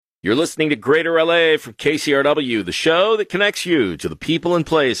You're listening to Greater LA from KCRW, the show that connects you to the people and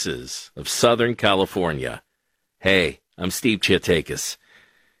places of Southern California. Hey, I'm Steve Chiatakis.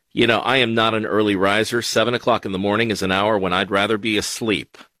 You know, I am not an early riser. 7 o'clock in the morning is an hour when I'd rather be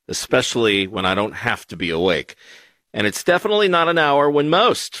asleep, especially when I don't have to be awake. And it's definitely not an hour when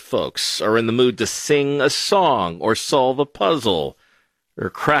most folks are in the mood to sing a song or solve a puzzle or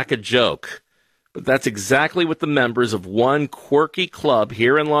crack a joke. But that's exactly what the members of one quirky club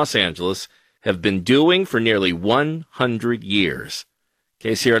here in Los Angeles have been doing for nearly 100 years.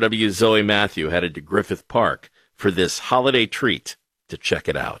 KCRW's Zoe Matthew headed to Griffith Park for this holiday treat to check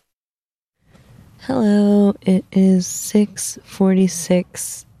it out. Hello, it is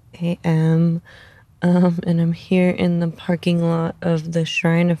 6:46 a.m., and I'm here in the parking lot of the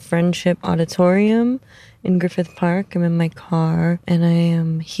Shrine of Friendship Auditorium in Griffith Park. I'm in my car, and I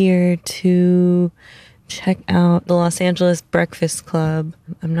am here to check out the Los Angeles Breakfast Club.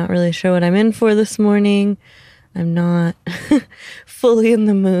 I'm not really sure what I'm in for this morning. I'm not fully in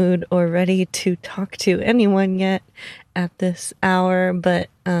the mood or ready to talk to anyone yet at this hour, but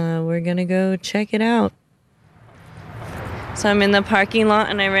we're gonna go check it out. So I'm in the parking lot,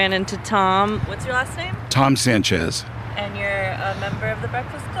 and I ran into Tom. What's your last name? Tom Sanchez. And you're a member of the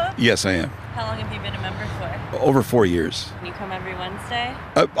Breakfast Club? Yes, I am. How long have you been a member for? Over 4 years. And you come every Wednesday?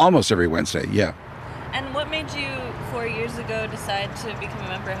 Almost every Wednesday, yeah. And what made you, 4 years ago, decide to become a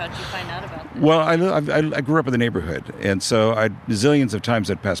member? How did you find out about this? Well, I grew up in the neighborhood, and so zillions of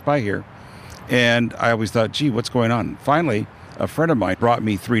times I'd pass by here, and I always thought, gee, what's going on? Finally, a friend of mine brought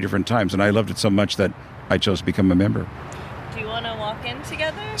me 3 different times, and I loved it so much that I chose to become a member. Do you want to walk in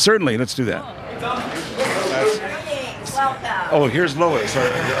together? Certainly, let's do that. Welcome. Oh, here's Lois. Good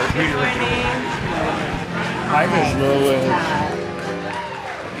morning. Hi, Miss Lois.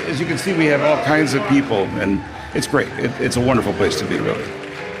 As you can see, we have all kinds of people, and it's great. It's a wonderful place to be, really.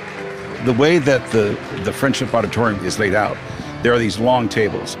 The way that the Friendship Auditorium is laid out, there are these long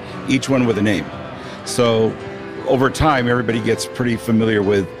tables, each one with a name. So over time, everybody gets pretty familiar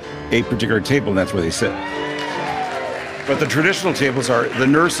with a particular table, and that's where they sit. But the traditional tables are the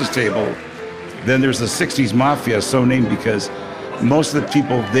nurse's table. Then there's the 60s Mafia, so named because most of the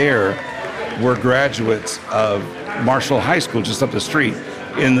people there were graduates of Marshall High School just up the street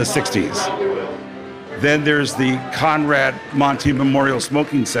in the 60s. Then there's the Conrad Monty Memorial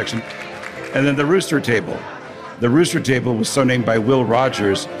Smoking Section, and then the Rooster Table. The Rooster Table was so named by Will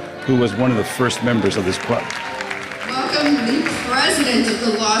Rogers, who was one of the first members of this club. Welcome the president of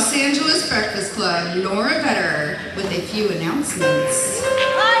the Los Angeles Breakfast Club, Nora Vetter, with a few announcements.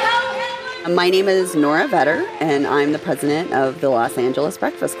 My name is Nora Vetter, and I'm the president of the Los Angeles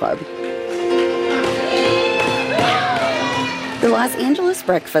Breakfast Club. The Los Angeles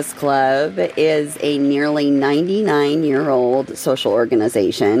Breakfast Club is a nearly 99-year-old social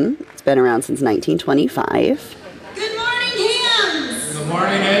organization. It's been around since 1925. Good morning, Hams! Good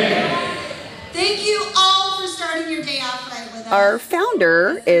morning, Ed. Thank you all for starting your day off right with us. Our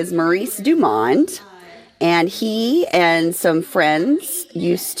founder is Maurice Dumont, and he and some friends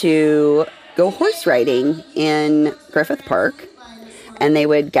used to go horse riding in Griffith Park, and they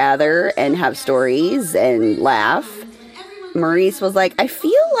would gather and have stories and laugh. Maurice was like, I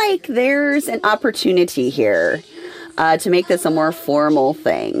feel like there's an opportunity here to make this a more formal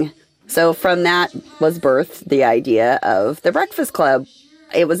thing. So from that was birthed the idea of the Breakfast Club.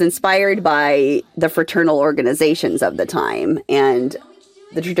 It was inspired by the fraternal organizations of the time, and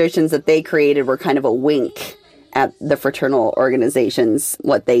the traditions that they created were kind of a wink at the fraternal organizations,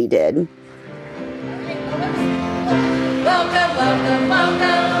 what they did. Welcome, welcome, welcome,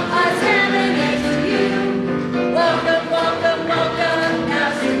 I stand next to you. Welcome, welcome, welcome,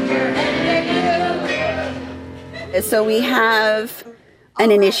 now sit here and make you. So we have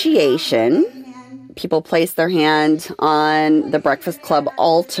an initiation. People place their hand on the Breakfast Club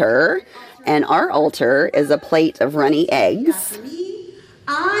altar, and our altar is a plate of runny eggs.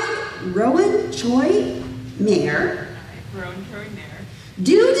 I, Rowan Choi Mayor,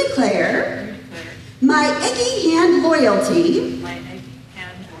 do declare my eggy hand loyalty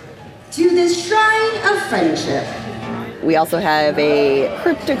to this shrine of friendship. We also have a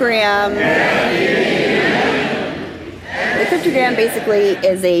cryptogram. The cryptogram basically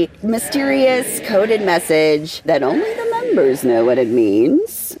is a mysterious coded message that only the members know what it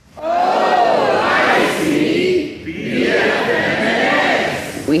means. Oh, I see.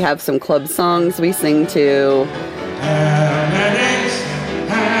 We have some club songs we sing to.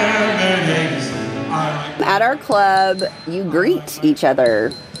 At our club, you greet each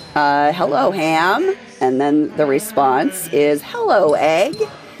other. Hello, ham. And then the response is, hello, egg.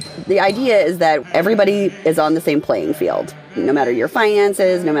 The idea is that everybody is on the same playing field. no matter your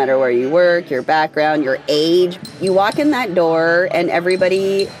finances, no matter where you work, your background, your age. You walk in that door and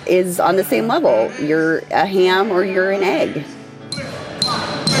everybody is on the same level. You're a ham or you're an egg.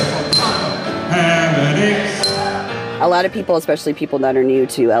 A lot of people, especially people that are new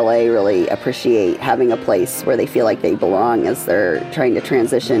to LA, really appreciate having a place where they feel like they belong as they're trying to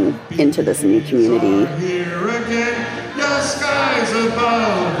transition into this new community. Here again, your skies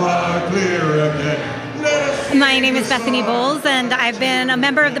above are clear again. My name is Bethany Bowles, and I've been a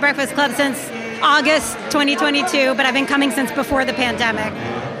member of the Breakfast Club since August 2022, but I've been coming since before the pandemic.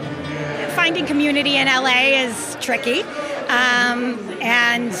 Finding community in LA is tricky.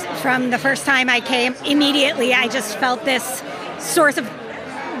 And from the first time I came, immediately I just felt this source of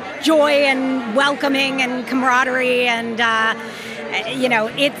joy and welcoming and camaraderie. And,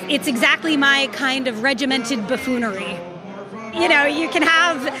 it's exactly my kind of regimented buffoonery. You know, you can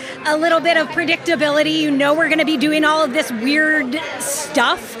have a little bit of predictability. You know we're going to be doing all of this weird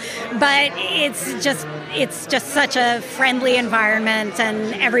stuff, but it's just such a friendly environment,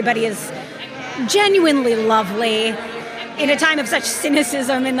 and everybody is genuinely lovely. In a time of such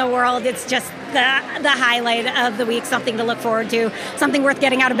cynicism in the world, it's just the highlight of the week, something to look forward to, something worth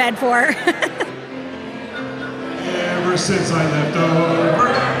getting out of bed for. Ever since I left over,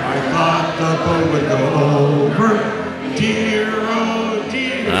 I thought the boat would go over. Dear, oh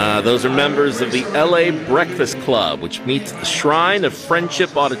dear. Those are members of the LA Breakfast Club, which meets at the Shrine of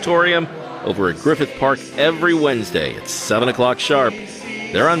Friendship Auditorium over at Griffith Park every Wednesday at 7 o'clock sharp.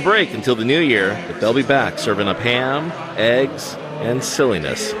 They're on break until the new year, but they'll be back serving up ham, eggs, and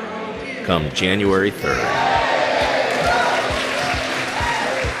silliness come January 3rd.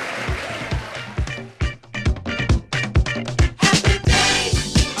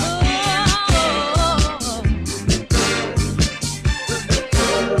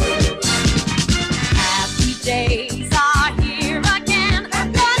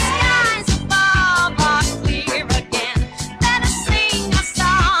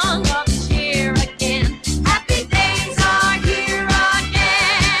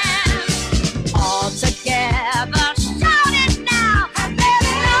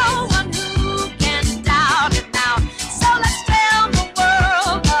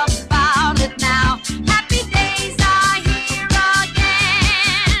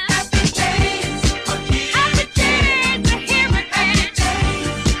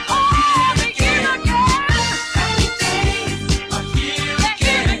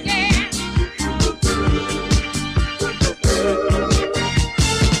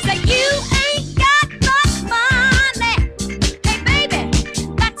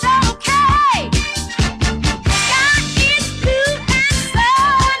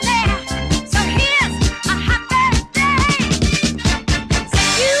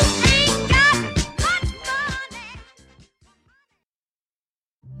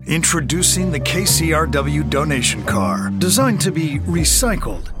 Introducing the KCRW donation car, designed to be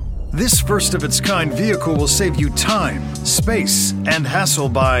recycled. This first-of-its-kind vehicle will save you time, space, and hassle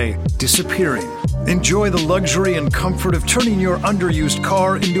by disappearing. Enjoy the luxury and comfort of turning your underused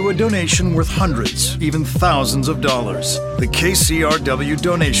car into a donation worth hundreds, even thousands of dollars. The KCRW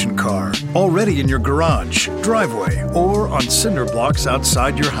donation car, already in your garage, driveway, or on cinder blocks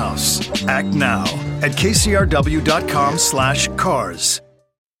outside your house. Act now at kcrw.com/cars.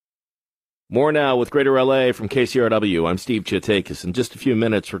 More now with Greater LA from KCRW. I'm Steve Chiatakis. In just a few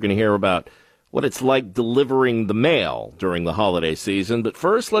minutes, we're going to hear about what it's like delivering the mail during the holiday season. But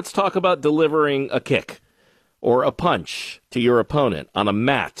first, let's talk about delivering a kick or a punch to your opponent on a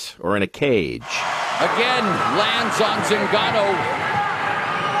mat or in a cage. Again, lands on Zingano.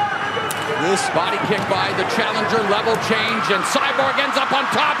 This body kick by the challenger, level change, and Cyborg ends up on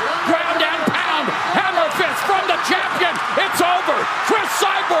top. Ground and pound. Hammer fist from the champion. It's over. Chris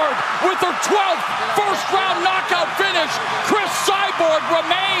Cyborg with her 12th first-round knockout finish. Chris Cyborg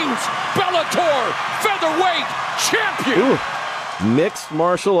remains Bellator featherweight champion. Ooh. Mixed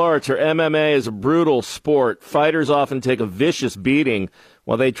martial arts, or MMA, is a brutal sport. Fighters often take a vicious beating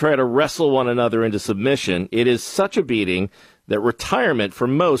while they try to wrestle one another into submission. It is such a beating that retirement for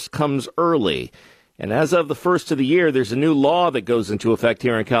most comes early. And as of the first of the year, there's a new law that goes into effect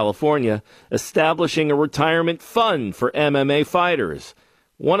here in California, establishing a retirement fund for MMA fighters,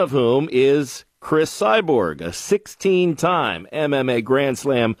 one of whom is Chris Cyborg, a 16-time MMA Grand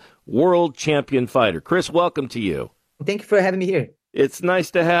Slam world champion fighter. Chris, welcome to you. Thank you for having me here. It's nice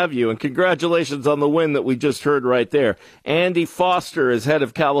to have you, and congratulations on the win that we just heard right there. Andy Foster is head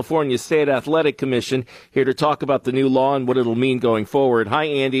of California State Athletic Commission, here to talk about the new law and what it'll mean going forward. Hi,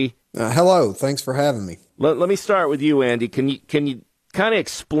 Andy. Hello. Thanks for having me. Let me start with you, Andy. Can you kind of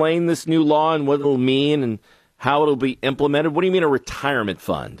explain this new law and what it'll mean and how it'll be implemented? What do you mean a retirement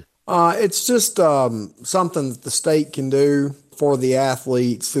fund? It's just something that the state can do for the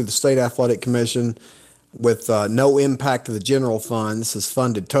athletes through the State Athletic Commission with no impact to the general fund. This is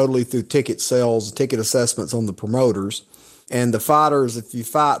funded totally through ticket sales, ticket assessments on the promoters. And the fighters, if you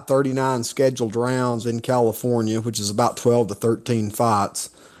fight 39 scheduled rounds in California, which is about 12 to 13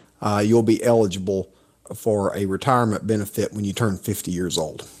 fights, you'll be eligible for a retirement benefit when you turn 50 years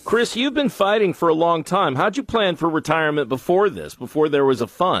old. Chris, you've been fighting for a long time. How'd you plan for retirement before this, before there was a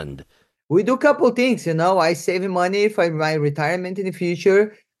fund? We do a couple things, I save money for my retirement in the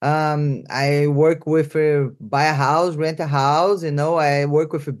future. I work with buy a house, rent a house, I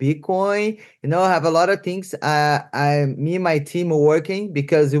work with Bitcoin, I have a lot of things. Me and my team are working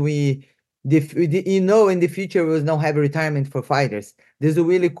because in the future we will not have a retirement for fighters. This is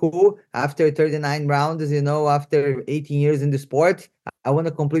really cool. After 39 rounds, after 18 years in the sport, I want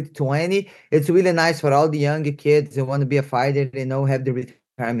to complete 20. It's really nice for all the young kids who want to be a fighter, have the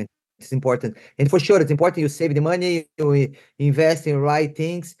retirement. It's important. And for sure, it's important you save the money, you invest in right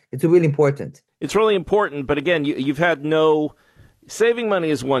things. It's really important. It's really important. But again, you've had saving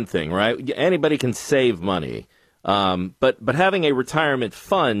money is one thing, right? Anybody can save money. But having a retirement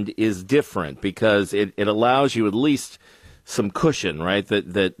fund is different because it allows you at least some cushion, right?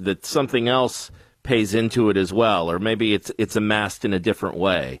 That something else pays into it as well, or maybe it's amassed in a different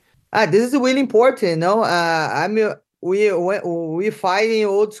way. This is really important. We fighting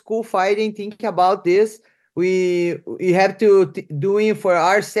old school fighting, thinking about this. We have to do it for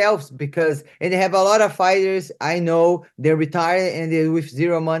ourselves because they have a lot of fighters. I know they retire and they're with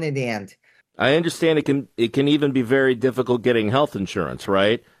zero money at the end. I understand it can even be very difficult getting health insurance,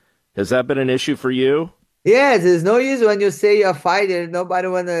 right? Has that been an issue for you? Yes, there's no use when you say you're a fighter, nobody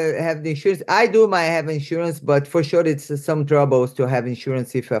want to have the insurance. I have insurance, but for sure it's some troubles to have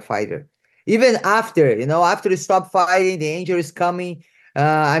insurance if you're a fighter. Even after you stop fighting, the injury is coming.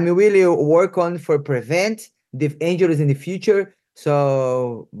 I'm really work on for prevent the injuries in the future.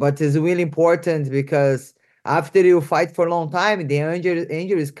 So, but it's really important because after you fight for a long time, the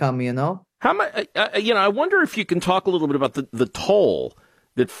injury is coming, How much? I wonder if you can talk a little bit about the toll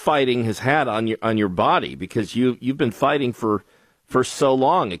that fighting has had on your body, because you've been fighting for so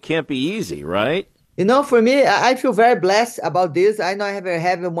long. It can't be easy, right? For me, I feel very blessed about this. I know I haven't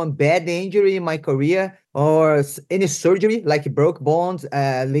had one bad injury in my career or any surgery like broke bones,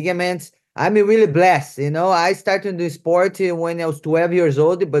 ligaments. I'm really blessed. I started doing sport when I was 12 years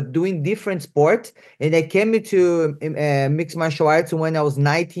old, but doing different sport. And I came to mixed martial arts when I was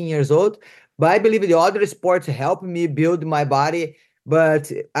 19 years old. But I believe the other sports helped me build my body.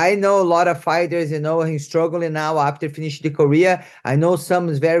 But I know a lot of fighters, who's struggling now after finishing the career. I know some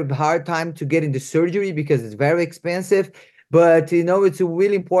is very hard time to get into surgery because it's very expensive. But, it's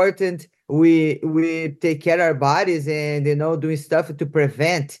really important we take care of our bodies and, doing stuff to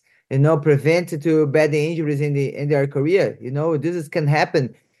prevent to bad injuries in their career. This can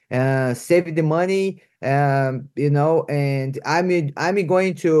happen. Save the money, and I'm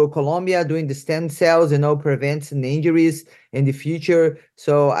going to Colombia doing the stem cells, preventing injuries in the future.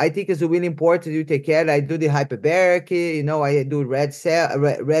 So I think it's really important to take care. I do the hyperbaric, I do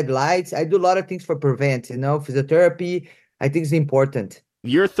red lights. I do a lot of things for prevent, physiotherapy. I think it's important.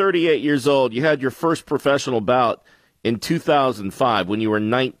 You're 38 years old. You had your first professional bout in 2005 when you were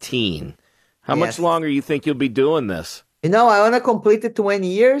 19. How much longer you think you'll be doing this? I want to complete it 20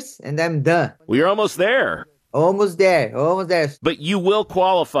 years and I'm done. Well, you're almost there. Almost there. But you will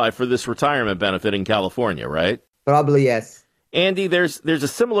qualify for this retirement benefit in California, right? Probably, yes. Andy, there's a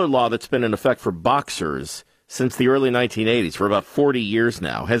similar law that's been in effect for boxers since the early 1980s, for about 40 years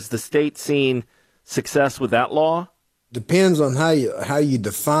now. Has the state seen success with that law? Depends on how you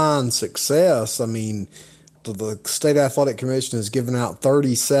define success. I mean, the State Athletic Commission has given out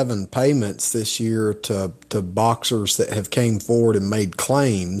 37 payments this year to boxers that have came forward and made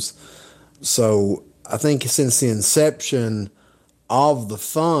claims. So I think since the inception of the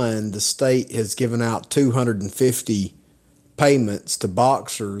fund, the state has given out 250 payments to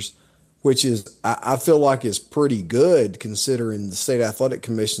boxers, which is, I feel like is pretty good considering the State Athletic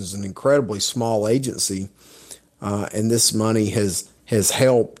Commission is an incredibly small agency. And this money has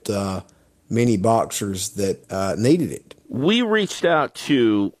helped many boxers that needed it. We reached out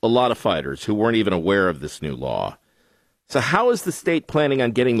to a lot of fighters who weren't even aware of this new law. So how is the state planning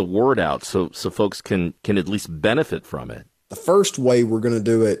on getting the word out so folks can at least benefit from it? The first way we're going to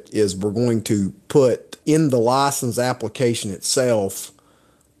do it is we're going to put in the license application itself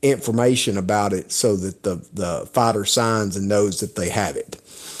information about it so that the fighter signs and knows that they have it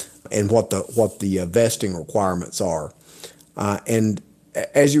and what the vesting requirements are. And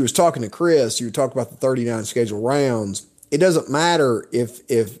as you was talking to Chris, you were talking about the 39 scheduled rounds. It doesn't matter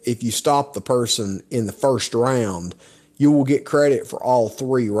if you stop the person in the first round, you will get credit for all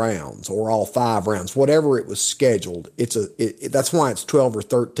 3 rounds or all 5 rounds, whatever it was scheduled. That's why it's 12 or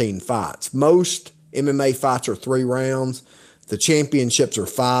 13 fights. Most MMA fights are 3 rounds. The championships are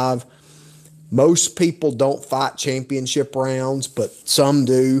 5. Most people don't fight championship rounds, but some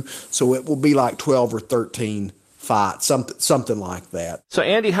do. So it will be like 12 or 13 fights, something like that. So,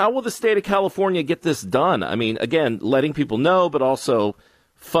 Andy, how will the state of California get this done? I mean, again, letting people know, but also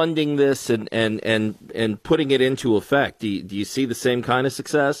funding this and putting it into effect. Do you see the same kind of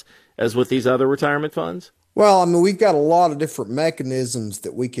success as with these other retirement funds? Well, I mean, we've got a lot of different mechanisms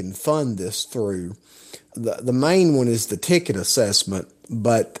that we can fund this through. The main one is the ticket assessment,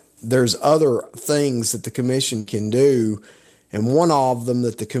 but there's other things that the commission can do, and one of them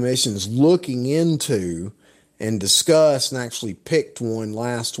that the commission is looking into and discussed and actually picked one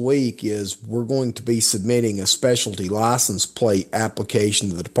last week is we're going to be submitting a specialty license plate application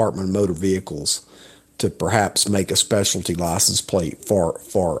to the Department of Motor Vehicles to perhaps make a specialty license plate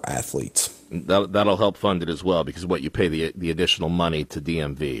for athletes. That'll help fund it as well, because what you pay the additional money to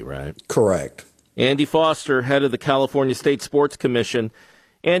DMV, right? Correct. Andy Foster, head of the California State Sports Commission.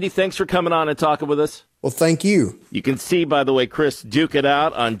 Andy, thanks for coming on and talking with us. Well, thank you. You can see, by the way, Chris duke it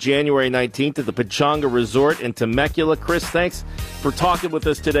out on January 19th at the Pechanga Resort in Temecula. Chris, thanks for talking with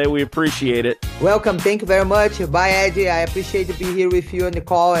us today. We appreciate it. Welcome. Thank you very much. Bye, Eddie. I appreciate to be here with you on the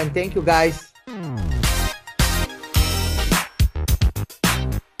call, and thank you, guys.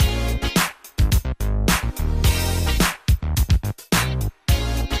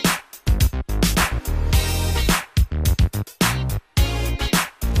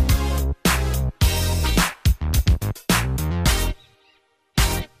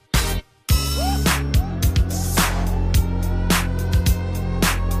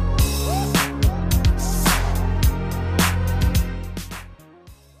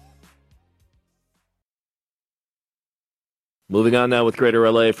 Moving on now with Greater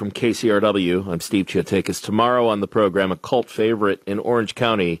LA from KCRW. I'm Steve Chiatakis. Tomorrow on the program, a cult favorite in Orange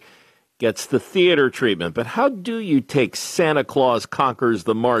County gets the theater treatment. But how do you take Santa Claus Conquers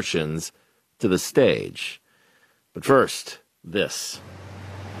the Martians to the stage? But first, this.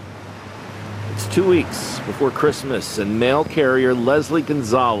 It's 2 weeks before Christmas, and mail carrier Lesly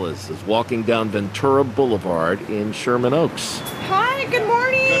Gonzalez is walking down Ventura Boulevard in Sherman Oaks. Hi, good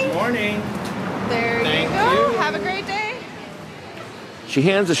morning. Good morning. There you go. Have a great day. She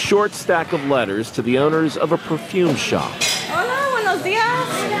hands a short stack of letters to the owners of a perfume shop. Hola, buenos dias.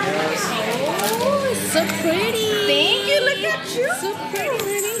 Oh, it's so pretty. Thank you. Look at you. So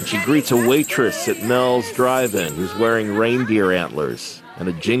pretty. And she greets a waitress at Mel's Drive-In who's wearing reindeer antlers and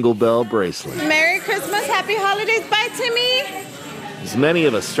a Jingle Bell bracelet. Merry Christmas. Happy holidays. Bye, Timmy. As many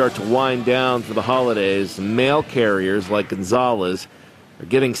of us start to wind down for the holidays, mail carriers like Gonzalez are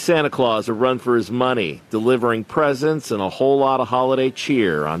giving Santa Claus a run for his money, delivering presents and a whole lot of holiday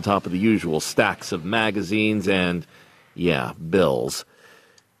cheer on top of the usual stacks of magazines and, bills.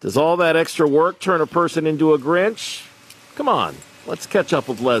 Does all that extra work turn a person into a Grinch? Come on, let's catch up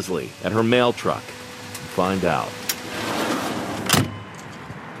with Leslie at her mail truck and find out.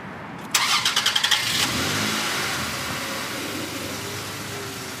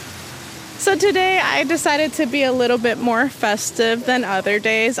 So today I decided to be a little bit more festive than other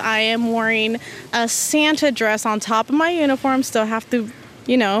days. I am wearing a Santa dress on top of my uniform. Still have to,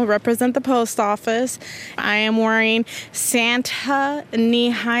 represent the post office. I am wearing Santa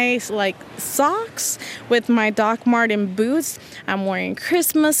knee-high socks with my Doc Marten boots. I'm wearing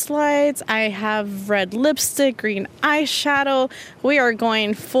Christmas lights. I have red lipstick, green eyeshadow. We are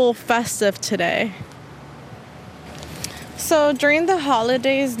going full festive today. So during the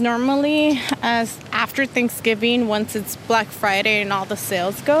holidays, normally as after Thanksgiving, once it's Black Friday and all the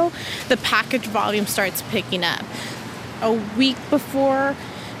sales go, the package volume starts picking up. A week before,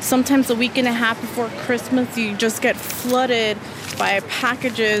 sometimes a week and a half before Christmas, you just get flooded by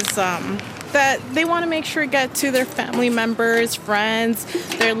packages that they want to make sure get to their family members, friends,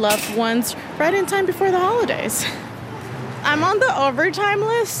 their loved ones right in time before the holidays. I'm on the overtime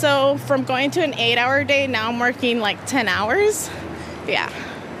list, so from going to an 8-hour day, now I'm working 10 hours. Yeah.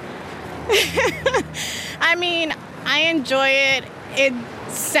 I mean, I enjoy it. It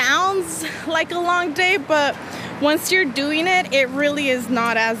sounds like a long day, but once you're doing it, it really is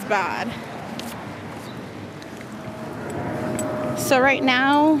not as bad. So right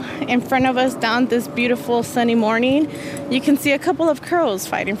now, in front of us down this beautiful sunny morning, you can see a couple of crows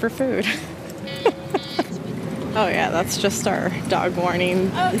fighting for food. Oh yeah, that's just our dog warning.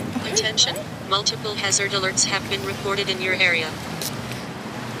 Attention, multiple hazard alerts have been reported in your area.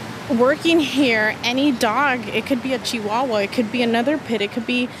 working here, any dog, it could be a Chihuahua, it could be another pit, it could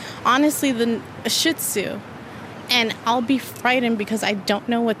be, honestly, a Shih Tzu. And I'll be frightened because I don't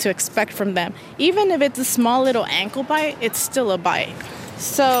know what to expect from them. Even if it's a small little ankle bite, it's still a bite.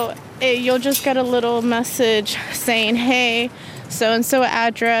 So you'll just get a little message saying, hey, so-and-so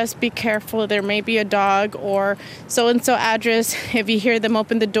address, be careful, there may be a dog, or so-and-so address, if you hear them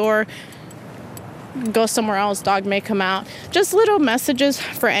open the door, go somewhere else, dog may come out. Just little messages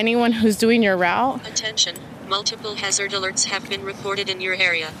for anyone who's doing your route. Attention, multiple hazard alerts have been reported in your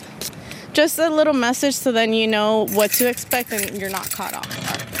area. Just a little message so then you know what to expect and you're not caught off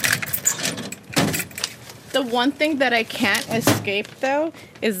guard. The one thing that I can't escape, though,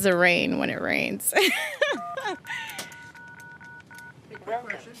 is the rain when it rains.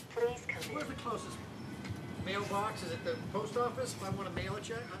 Where's the closest mailbox? Is it the post office? If I want to mail it,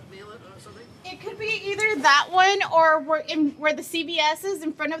 something? It could be either that one or where the CVS is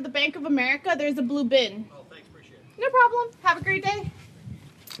in front of the Bank of America. There's a blue bin. Oh, thanks. Appreciate it. No problem. Have a great day.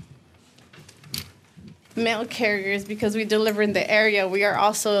 Mail carriers, because we deliver in the area, we are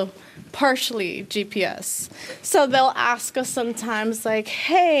also partially GPS. So they'll ask us sometimes like,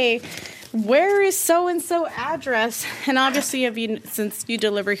 hey, where is so-and-so address? And obviously, since you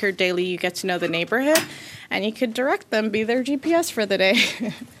deliver here daily, you get to know the neighborhood and you could direct them, be their GPS for the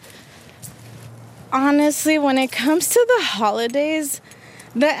day. Honestly, when it comes to the holidays,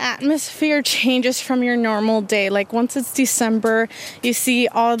 the atmosphere changes from your normal day. Like once it's December, you see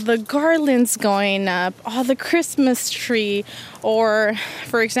all the garlands going up, all the Christmas tree, or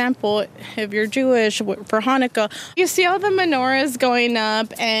for example, if you're Jewish, for Hanukkah, you see all the menorahs going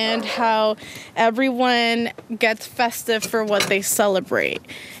up and how everyone gets festive for what they celebrate.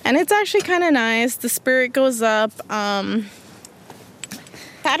 And it's actually kind of nice. The spirit goes up.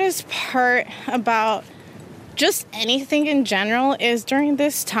 Saddest part about just anything in general is during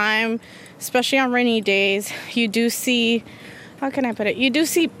this time, especially on rainy days, you do see, how can I put it? You do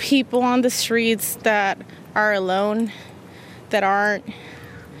see people on the streets that are alone, that aren't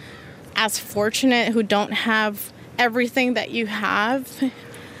as fortunate, who don't have everything that you have.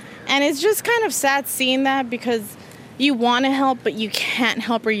 And it's just kind of sad seeing that because you want to help, but you can't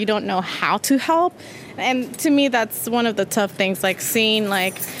help or you don't know how to help. And to me, that's one of the tough things, like seeing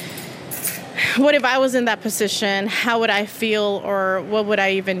like, what if I was in that position? How would I feel, or what would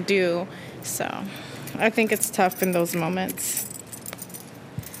I even do? So I think it's tough in those moments.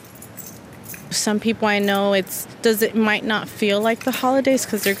 Some people I know, it might not feel like the holidays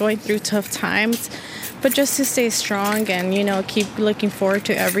because they're going through tough times, but just to stay strong and, keep looking forward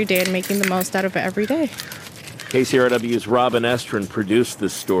to every day and making the most out of it every day. KCRW's Robin Estrin produced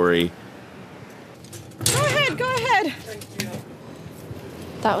this story. Go ahead.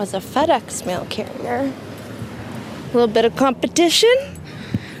 That was a FedEx mail carrier. A little bit of competition.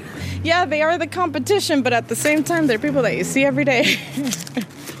 Yeah, they are the competition, but at the same time, they're people that you see every day.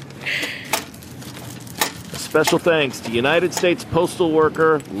 A special thanks to United States postal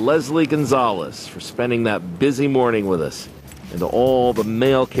worker Lesly Gonzalez for spending that busy morning with us, and to all the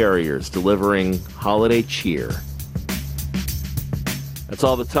mail carriers delivering holiday cheer. That's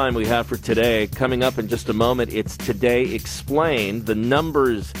all the time we have for today. Coming up in just a moment, it's Today Explained, the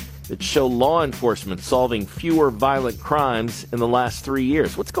numbers that show law enforcement solving fewer violent crimes in the last 3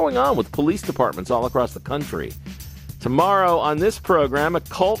 years. What's going on with police departments all across the country? Tomorrow on this program, a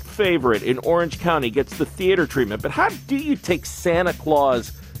cult favorite in Orange County gets the theater treatment. But how do you take Santa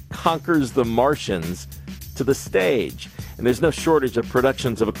Claus Conquers the Martians to the stage? And there's no shortage of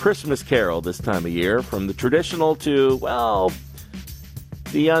productions of A Christmas Carol this time of year, from the traditional to, well,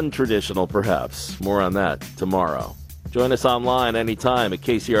 the untraditional, perhaps. More on that tomorrow. Join us online anytime at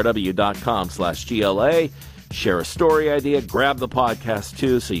kcrw.com/GLA. Share a story idea. Grab the podcast,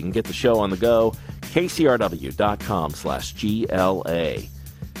 too, so you can get the show on the go. kcrw.com/GLA.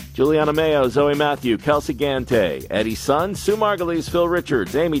 Juliana Mayo, Zoe Matthew, Kelsey Gante, Eddie Sun, Sue Margulies, Phil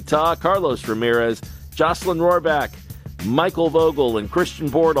Richards, Amy Ta, Carlos Ramirez, Jocelyn Rohrback, Michael Vogel, and Christian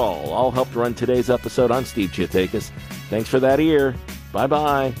Bordall all helped run today's episode. I'm Steve Chiatakis. Thanks for that ear.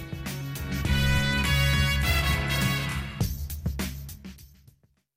 Bye-bye.